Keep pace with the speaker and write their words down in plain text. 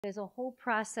There's a whole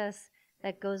process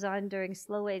that goes on during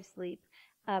slow wave sleep,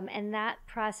 and that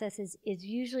process is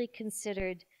usually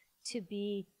considered to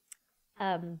be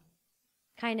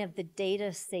kind of the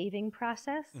data saving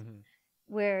process,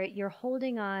 where you're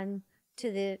holding on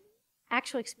to the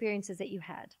actual experiences that you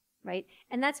had, right?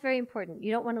 And that's very important.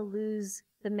 You don't want to lose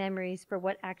the memories for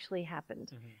what actually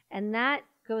happened. And that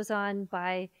goes on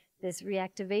by this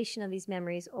reactivation of these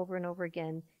memories over and over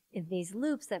again in these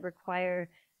loops that require,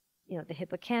 you know, the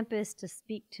hippocampus to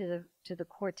speak to the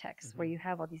cortex, where you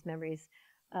have all these memories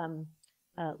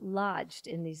lodged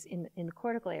in these in the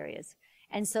cortical areas.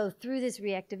 And so through this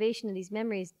reactivation of these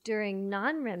memories during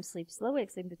non-REM sleep, slow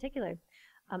wave sleep in particular,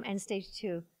 and stage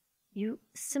 2, you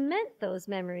cement those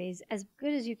memories as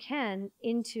good as you can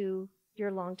into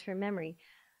your long-term memory.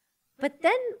 But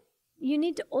then you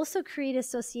need to also create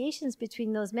associations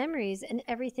between those memories and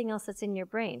everything else that's in your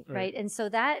brain, right? And so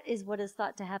that is what is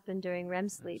thought to happen during REM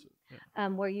sleep,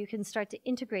 where you can start to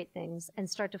integrate things and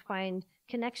start to find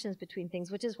connections between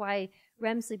things, which is why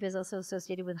REM sleep is also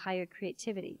associated with higher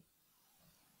creativity,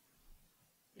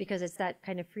 because it's that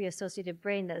kind of free associative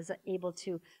brain that is able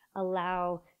to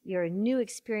allow your new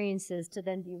experiences to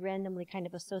then be randomly kind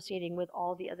of associating with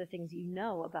all the other things you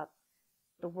know about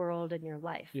the world and your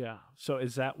life. Yeah. So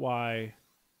is that why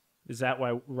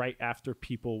right after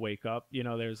people wake up, you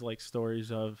know, there's like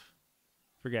stories of,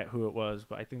 forget who it was,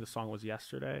 but I think the song was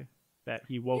Yesterday, that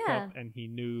he woke up and he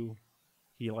knew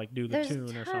the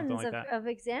tune or something like that. Of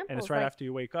examples. And it's right after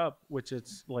you wake up, which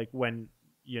it's like when,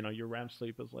 you know, your REM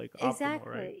sleep is like optimal,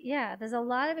 right? Yeah. There's a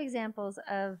lot of examples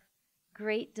of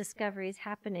great discoveries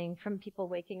happening from people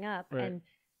waking up. Right. And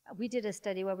we did a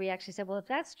study where we actually said, well, if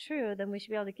that's true, then we should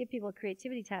be able to give people a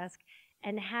creativity task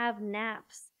and have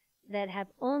naps that have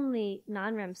only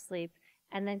non-REM sleep,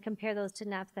 and then compare those to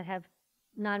naps that have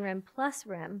non-REM plus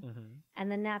REM.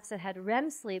 And the naps that had REM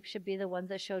sleep should be the ones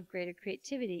that showed greater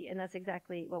creativity. And that's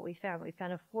exactly what we found. We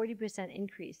found a 40%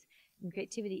 increase in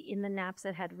creativity in the naps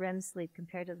that had REM sleep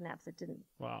compared to the naps that didn't.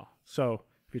 Wow. So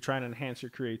if you're trying to enhance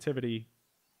your creativity,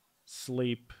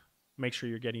 sleep, make sure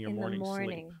you're getting your morning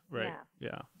sleep. Right.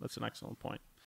 Yeah. That's an excellent point.